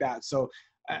stuff like that. So,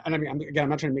 and I mean, again, I'm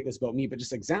not trying to make this about me, but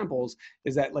just examples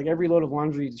is that like every load of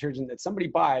laundry detergent that somebody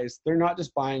buys, they're not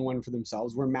just buying one for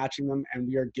themselves. We're matching them and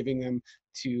we are giving them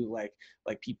to like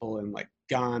people in like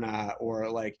Ghana or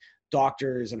like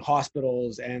doctors and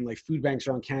hospitals and like food banks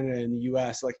around Canada and the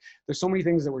US. Like there's so many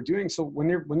things that we're doing. So when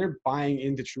they're buying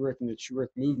into True Earth and the True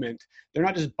Earth movement, they're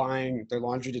not just buying their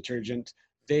laundry detergent.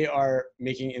 They are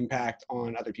making impact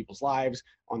on other people's lives,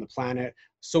 on the planet,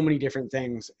 so many different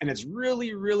things. And it's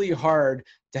really, really hard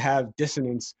to have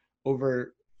dissonance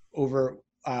over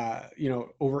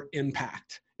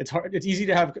impact. It's hard. It's easy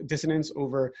to have dissonance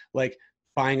over like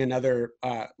buying another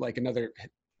I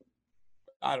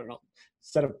don't know,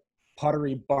 set of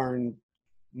Pottery Barn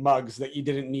mugs that you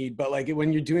didn't need. But like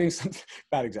when you're doing something,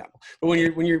 bad example, but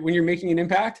when you're making an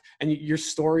impact and your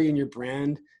story and your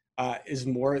brand is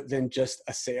more than just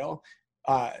a sale,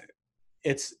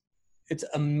 it's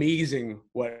amazing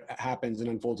what happens and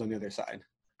unfolds on the other side.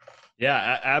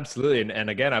 Yeah, absolutely. And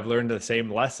again, I've learned the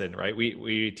same lesson, right?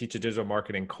 We teach a digital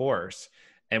marketing course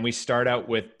and we start out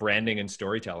with branding and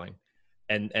storytelling.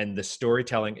 And the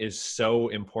storytelling is so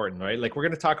important, right? Like we're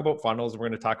going to talk about funnels, we're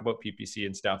going to talk about PPC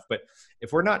and stuff, but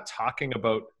if we're not talking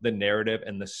about the narrative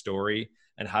and the story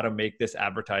and how to make this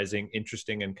advertising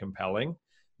interesting and compelling,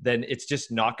 then it's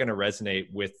just not going to resonate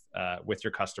with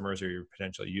your customers or your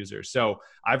potential users. So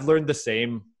I've learned the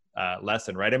same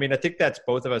lesson, right? I mean, I think that's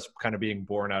both of us kind of being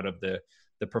born out of the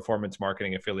performance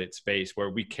marketing affiliate space where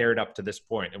we cared up to this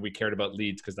point and we cared about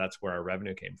leads because that's where our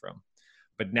revenue came from.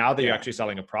 But now that you're actually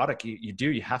selling a product,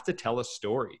 you have to tell a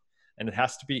story and it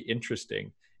has to be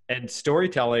interesting. And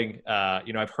storytelling,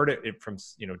 I've heard it from,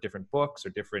 different books or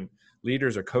different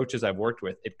leaders or coaches I've worked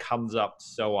with. It comes up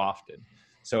so often.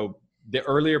 So the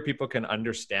earlier people can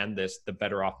understand this, the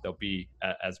better off they'll be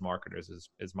as marketers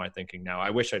is my thinking now. I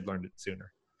wish I'd learned it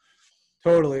sooner.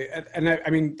 Totally. And I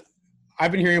mean,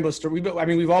 I've been hearing about story.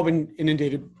 We've all been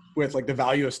inundated with like the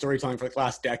value of storytelling for the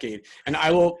last decade. And I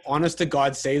will honest to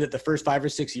God say that the first 5 or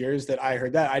 6 years that I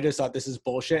heard that, I just thought this is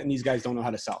bullshit and these guys don't know how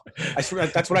to sell. I swear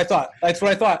that's what I thought. That's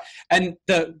what I thought. And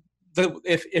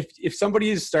if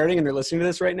somebody is starting and they're listening to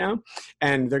this right now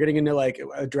and they're getting into like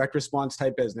a direct response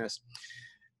type business,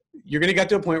 you're going to get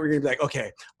to a point where you're going to be like,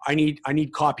 okay, I need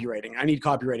copywriting. I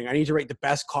need to write the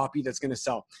best copy that's going to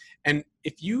sell. And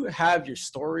if you have your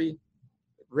story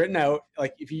written out,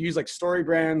 like if you use like story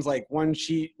brands, like one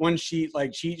sheet,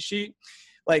 like cheat sheet,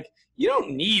 like you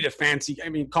don't need a fancy, I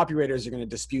mean, copywriters are going to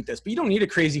dispute this, but you don't need a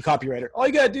crazy copywriter. All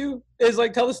you got to do is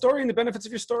like tell the story and the benefits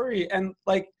of your story. And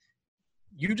like,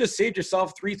 you just saved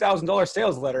yourself $3,000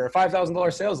 sales letter or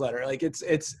 $5,000 sales letter. Like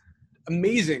it's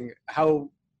amazing how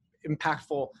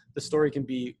impactful the story can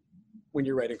be when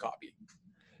you're writing copy.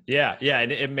 Yeah.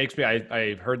 And it makes me,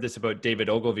 I heard this about David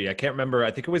Ogilvy. I can't remember.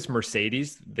 I think it was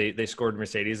Mercedes. They scored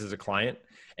Mercedes as a client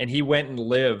and he went and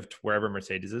lived wherever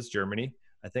Mercedes is, Germany,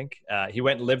 I think. He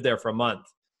went and lived there for a month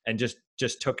and just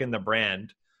took in the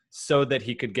brand so that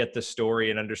he could get the story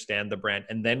and understand the brand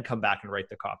and then come back and write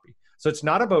the copy. So it's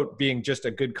not about being just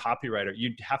a good copywriter.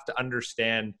 You have to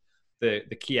understand the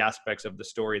key aspects of the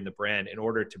story and the brand in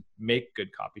order to make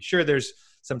good copy. Sure, there's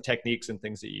some techniques and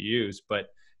things that you use, but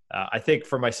I think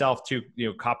for myself too,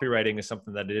 copywriting is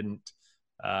something that I didn't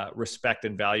respect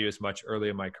and value as much early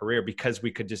in my career because we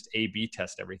could just A/B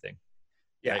test everything,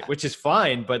 right? Which is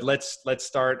fine, but let's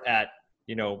start at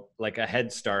like a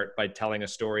head start by telling a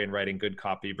story and writing good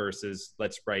copy versus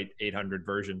let's write 800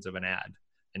 versions of an ad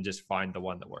and just find the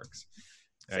one that works.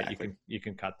 Exactly. Right? You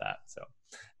can cut that. So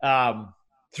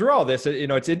through all this,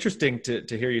 it's interesting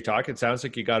to hear you talk. It sounds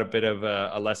like you got a bit of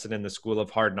a lesson in the school of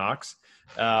hard knocks.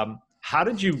 How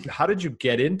did you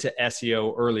get into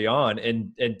SEO early on?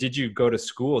 And did you go to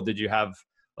school? Did you have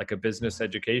like a business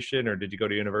education or did you go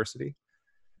to university?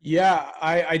 Yeah,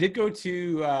 I did go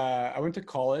to, I went to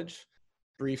college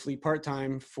briefly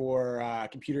part-time for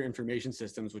computer information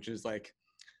systems, which is like,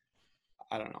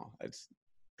 I don't know, it's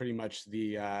pretty much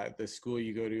the school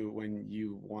you go to when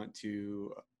you want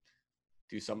to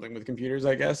do something with computers,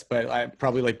 I guess, but I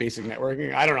probably like basic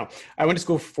networking. I don't know. I went to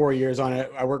school for 4 years on it.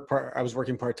 I was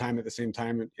working part-time at the same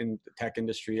time in the tech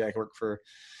industry. I worked for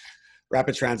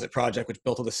Rapid Transit Project, which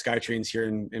built all the SkyTrains here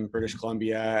in British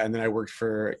Columbia. And then I worked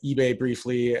for eBay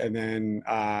briefly. And then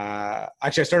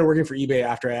actually I started working for eBay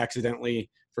after I accidentally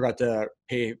forgot to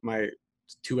pay my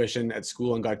tuition at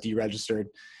school and got deregistered.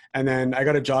 And then I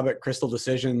got a job at Crystal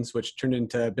Decisions, which turned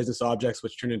into Business Objects,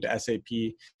 which turned into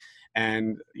SAP.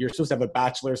 And you're supposed to have a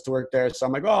bachelor's to work there. So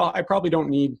I'm like, oh, I probably don't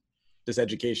need this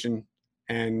education.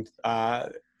 And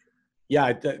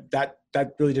yeah, that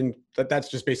really didn't, that's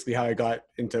just basically how I got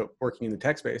into working in the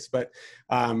tech space. But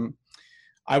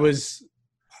I was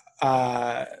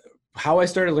how I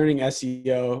started learning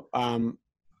SEO,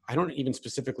 I don't even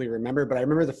specifically remember, but I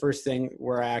remember the first thing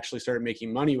where I actually started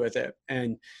making money with it.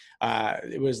 And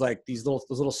it was like those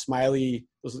little smiley,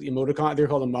 those emoticons, they're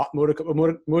called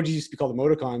emojis used to be called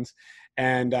emoticons.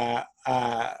 And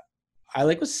I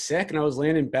like was sick and I was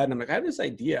laying in bed and I'm like, I have this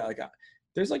idea. Like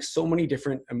there's like so many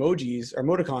different emojis or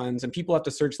emoticons and people have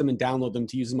to search them and download them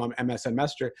to use them on MSN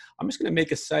Messenger. I'm just going to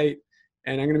make a site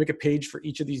and I'm going to make a page for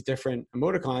each of these different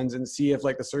emoticons and see if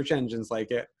like the search engines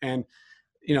like it. And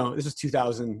this was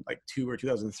 2002 or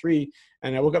 2003.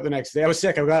 And I woke up the next day, I was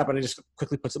sick. I got up and I just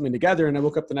quickly put something together. And I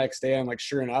woke up the next day and like,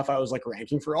 sure enough, I was like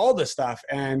ranking for all this stuff.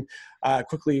 And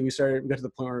quickly we got to the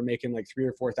point where we're making like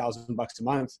 $3,000 or $4,000 a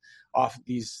month off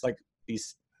these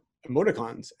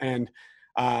emoticons. And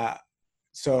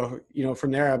so,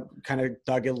 from there, I kind of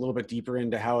dug a little bit deeper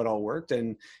into how it all worked.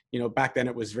 And, back then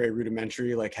it was very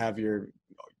rudimentary, like have your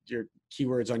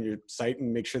keywords on your site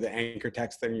and make sure the anchor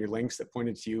text and your links that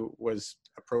pointed to you was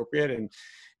appropriate. And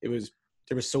there was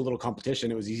so little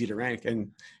competition. It was easy to rank.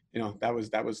 And, that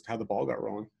was how the ball got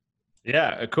rolling.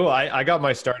 Yeah, cool. I got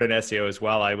my start in SEO as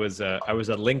well. I was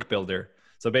a link builder.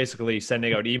 So basically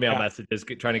sending out email messages,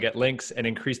 trying to get links and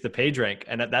increase the page rank.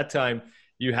 And at that time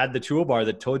you had the toolbar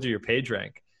that told you your page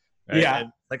rank. Right? Yeah.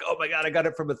 And like, oh my God, I got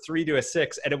it from a 3 to a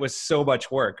 6. And it was so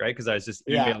much work, right? Because I was just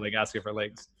emailing, asking for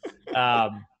links.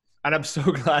 And I'm so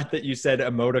glad that you said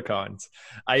emoticons.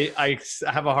 I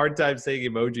have a hard time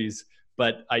saying emojis,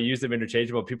 but I use them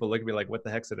interchangeable. People look at me like, what the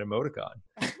heck's an emoticon?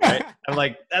 Right? I'm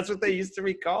like, that's what they used to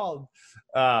be called.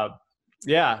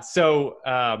 Yeah. So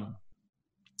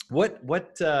what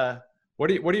are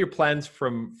your plans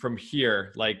from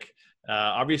here? Like,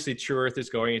 obviously True Earth is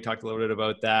going, you talked a little bit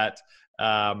about that.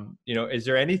 Is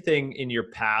there anything in your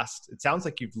past, it sounds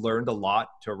like you've learned a lot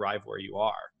to arrive where you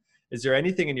are. Is there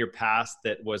anything in your past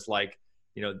that was like,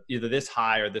 either this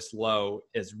high or this low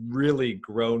has really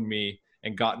grown me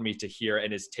and gotten me to here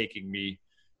and is taking me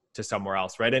to somewhere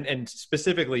else, right? And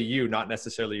specifically you, not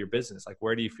necessarily your business. Like,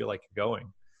 where do you feel like you're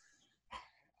going?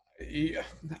 Yeah,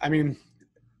 I mean,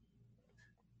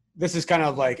 this is kind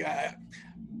of like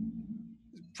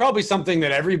probably something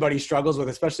that everybody struggles with,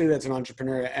 especially that's an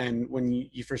entrepreneur. And when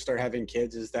you first start having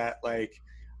kids, is that like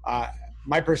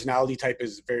my personality type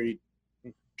is very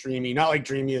dreamy, not like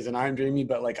dreamy as in I'm dreamy,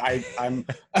 but like I'm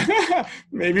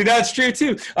maybe that's true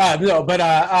too. No, but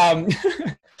I'm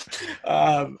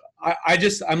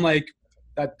like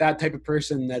that type of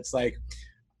person that's like,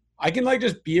 I can like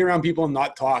just be around people and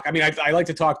not talk. I mean, I like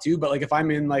to talk too, but like if I'm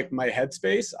in like my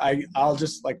headspace, I'll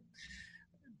just like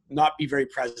not be very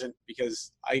present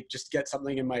because I just get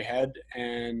something in my head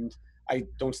and I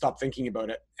don't stop thinking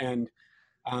about it. And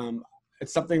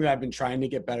it's something that I've been trying to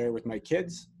get better with my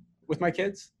kids. But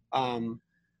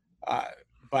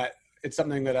it's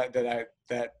something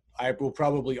that I will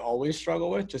probably always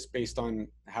struggle with just based on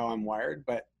how I'm wired.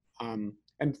 But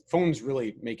and phones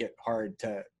really make it hard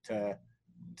to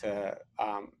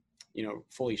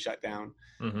fully shut down.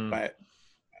 Mm-hmm. But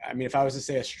I mean, if I was to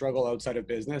say a struggle outside of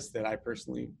business that I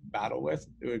personally battle with,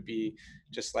 it would be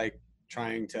just like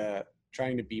trying to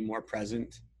be more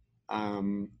present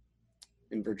in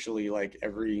virtually like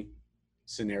every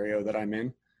scenario that I'm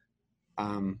in.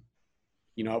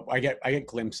 I get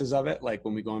glimpses of it, like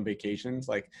when we go on vacations,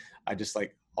 like I just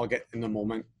like, I'll get in the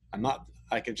moment. I'm not,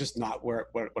 like, it's just not what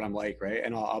I'm like. Right.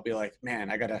 And I'll be like,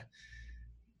 man,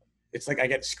 it's like I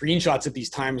get screenshots of these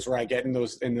times where I get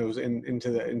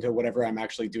into whatever I'm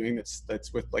actually doing.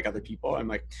 That's with like other people. I'm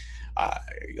like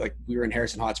we were in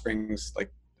Harrison Hot Springs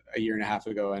like a year and a half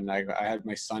ago, and I had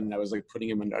my son and I was like putting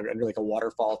him under like a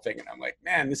waterfall thing, and I'm like,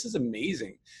 man, this is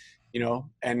amazing,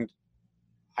 and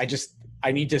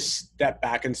I need to step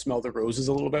back and smell the roses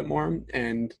a little bit more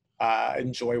and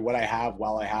enjoy what I have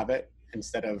while I have it,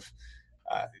 instead of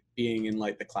being in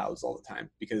like the clouds all the time,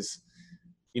 because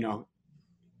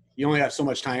you only have so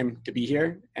much time to be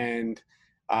here, and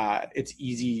it's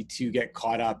easy to get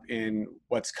caught up in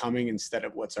what's coming instead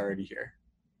of what's already here.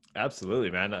 Absolutely,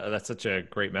 man. That's such a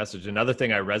great message. Another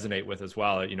thing I resonate with as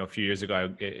well, a few years ago,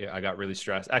 I got really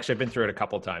stressed. Actually, I've been through it a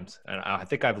couple of times, and I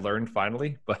think I've learned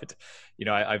finally, but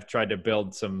I've tried to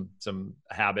build some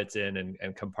habits in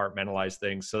and compartmentalize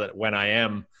things so that when I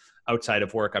am outside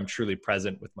of work, I'm truly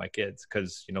present with my kids.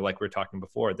 Cause like we were talking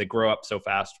before, they grow up so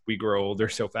fast, we grow older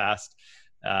so fast,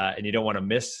 and you don't want to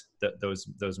miss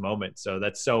those moments. So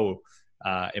that's so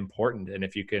important. And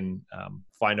if you can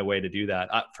find a way to do that,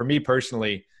 for me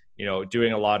personally,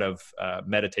 doing a lot of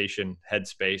meditation,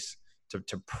 headspace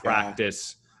to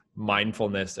practice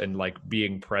mindfulness and like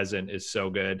being present is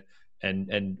so good.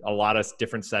 And a lot of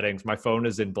different settings. My phone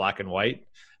is in black and white.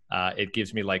 It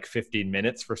gives me like 15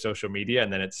 minutes for social media,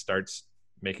 and then it starts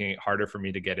making it harder for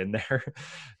me to get in there.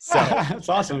 So That's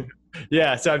awesome.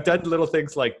 yeah, so I've done little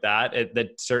things like that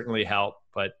that certainly help.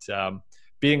 But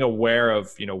being aware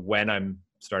of, when I'm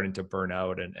starting to burn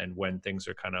out and when things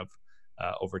are kind of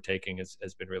overtaking has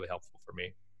been really helpful for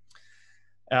me.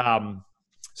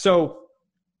 So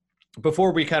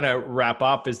before we kind of wrap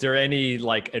up, is there any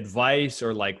like advice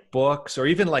or like books or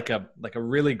even like a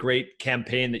really great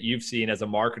campaign that you've seen as a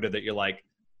marketer that you're like,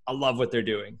 I love what they're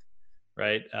doing,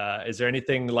 right? Is there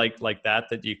anything like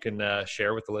that you can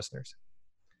share with the listeners?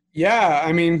 Yeah,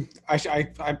 I mean,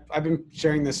 I've been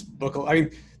sharing this book. I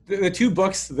mean, the two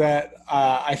books that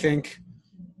I think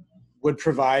would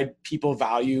provide people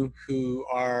value who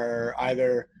are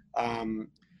either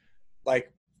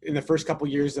like in the first couple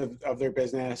years of their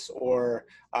business or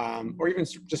even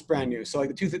just brand new. So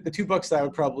like the two books that I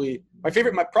would probably my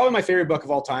favorite book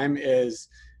of all time is,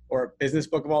 or business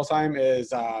book of all time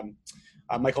is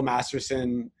Michael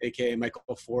Masterson, aka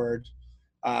Michael Ford,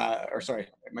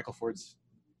 Michael Ford's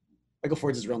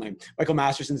his real name. Michael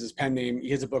Masterson's his pen name. He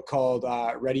has a book called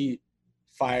Ready,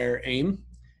 Fire, Aim,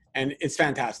 and it's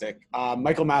fantastic.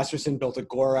 Michael Masterson built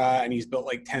Agora, and he's built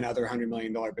like 10 other $100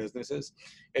 million businesses.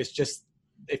 It's just,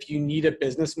 if you need a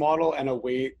business model and a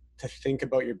way to think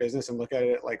about your business and look at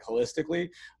it like holistically,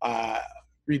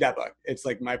 read that book. It's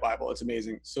like my Bible. It's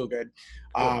amazing. So good.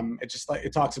 It just like,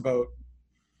 it talks about,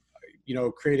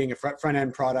 creating a front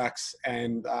end products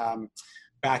and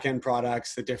back end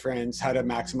products, the difference, how to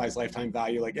maximize lifetime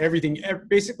value, like everything.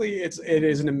 Basically, it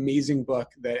is an amazing book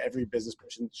that every business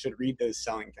person should read that is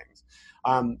selling things.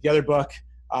 The other book,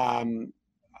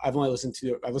 I've listened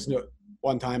to it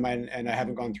one time and I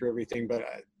haven't gone through everything, but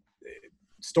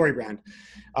StoryBrand.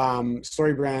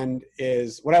 StoryBrand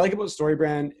is, what I like about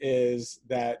StoryBrand is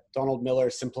that Donald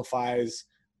Miller simplifies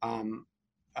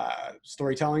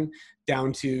storytelling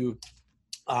down to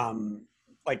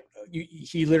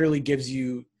he literally gives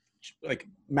you like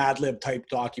Mad Lib type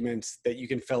documents that you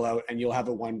can fill out, and you'll have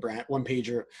a one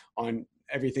pager on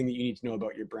everything that you need to know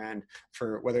about your brand,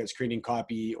 for whether it's creating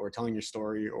copy or telling your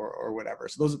story or whatever.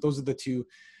 So those are the two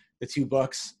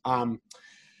books. In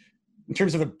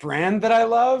terms of a brand that I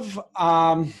love,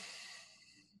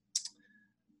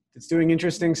 it's doing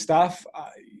interesting stuff.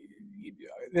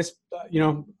 This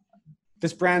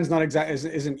brand's not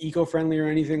isn't eco-friendly or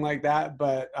anything like that,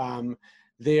 but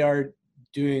they are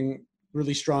doing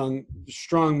really strong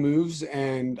moves,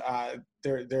 and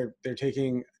they're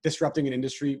disrupting an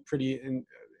industry pretty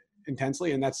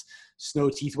intensely, and that's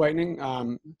snow teeth whitening.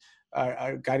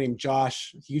 A guy named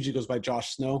Josh, he usually goes by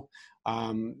Josh Snow.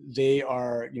 They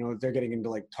are, they're getting into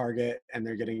like Target, and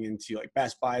they're getting into like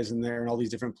Best Buys and all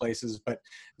these different places, but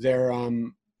they're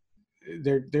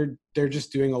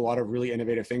just doing a lot of really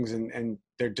innovative things, and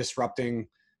they're disrupting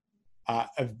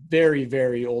a very,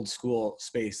 very old school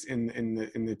space in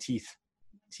the teeth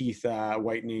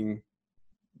whitening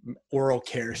oral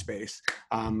care space.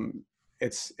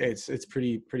 It's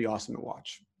pretty awesome to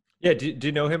watch. Yeah. Do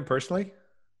you know him personally?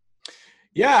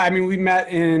 Yeah, I mean, we met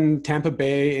in Tampa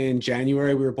Bay in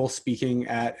January. We were both speaking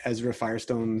at Ezra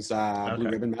Firestone's Blue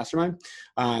Ribbon Mastermind.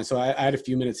 So I had a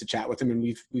few minutes to chat with him, and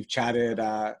we've chatted.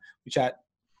 We chat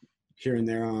here and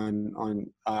there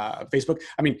on Facebook.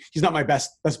 I mean, he's not my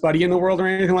best buddy in the world or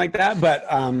anything like that, but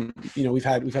we've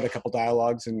had a couple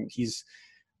dialogues, and he's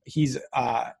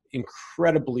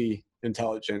incredibly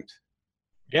intelligent.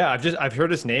 Yeah, I've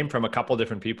heard his name from a couple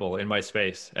different people in my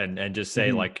space, and just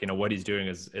say what he's doing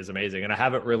is amazing. And I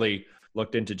haven't really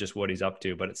looked into just what he's up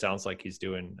to, but it sounds like he's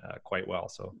doing quite well.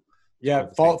 So yeah,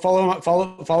 follow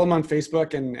him on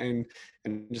Facebook and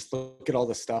just look at all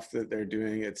the stuff that they're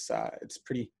doing. It's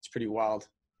pretty wild.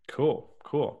 Cool.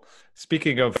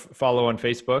 Speaking of follow on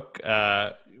Facebook,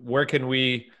 where can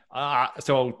we?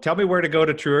 So tell me where to go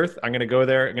to True Earth. I'm going to go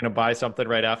there. I'm going to buy something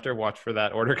right after. Watch for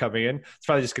that order coming in. It's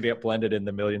probably just going to get blended in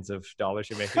the millions of dollars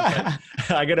you're making.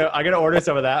 I'm gonna order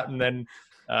some of that, and then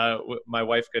my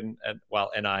wife and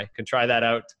I can try that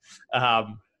out.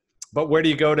 But where do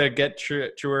you go to get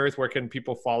True Earth? Where can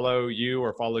people follow you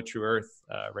or follow True Earth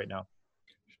right now?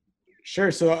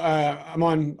 Sure. So we're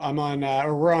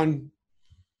on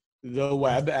the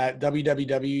web at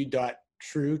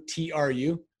www.true.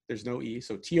 There's no E,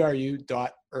 so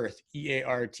tru.earth,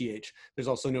 EARTH. There's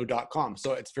also no .com,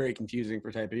 so it's very confusing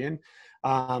for typing in.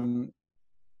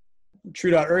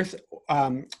 True.earth,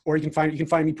 or you can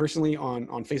find me personally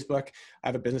on Facebook. I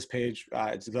have a business page.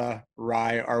 It's the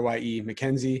RYE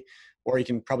Mckenzie, or you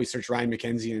can probably search Ryan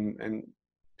Mckenzie and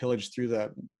pillage through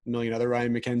the million other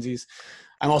Ryan Mckenzies.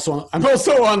 I'm also on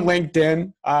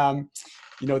LinkedIn.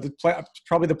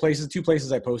 Probably the two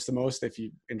places I post the most, if you're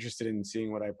interested in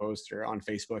seeing what I post, are on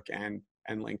Facebook and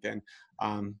LinkedIn.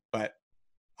 But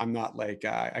I'm not like,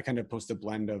 I kind of post a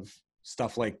blend of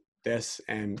stuff like this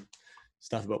and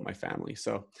stuff about my family.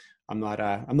 So I'm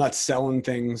not selling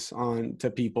things on to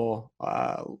people,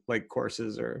 like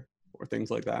courses or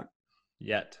things like that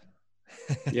yet.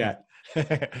 Yeah.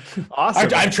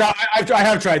 Awesome. I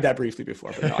have tried that briefly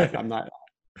before, but no, I'm not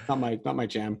my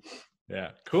jam.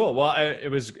 Yeah, cool. Well, it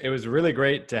was really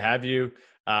great to have you.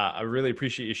 I really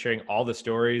appreciate you sharing all the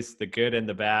stories, the good and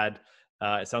the bad.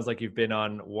 It sounds like you've been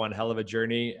on one hell of a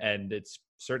journey, and it's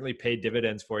certainly paid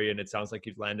dividends for you. And it sounds like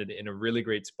you've landed in a really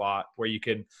great spot where you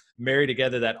can marry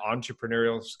together that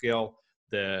entrepreneurial skill,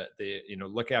 the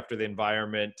look after the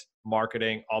environment,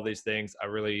 marketing, all these things. I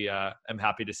really am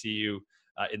happy to see you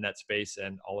in that space,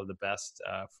 and all of the best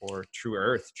for True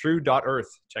Earth.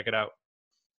 True.earth. Check it out.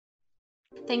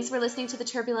 Thanks for listening to the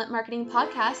Turbulent Marketing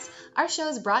Podcast. Our show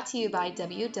is brought to you by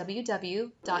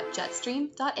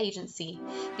www.jetstream.agency.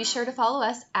 Be sure to follow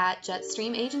us at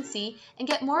Jetstream Agency and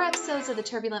get more episodes of the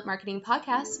Turbulent Marketing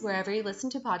Podcast wherever you listen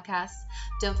to podcasts.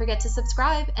 Don't forget to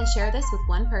subscribe and share this with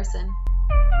one person.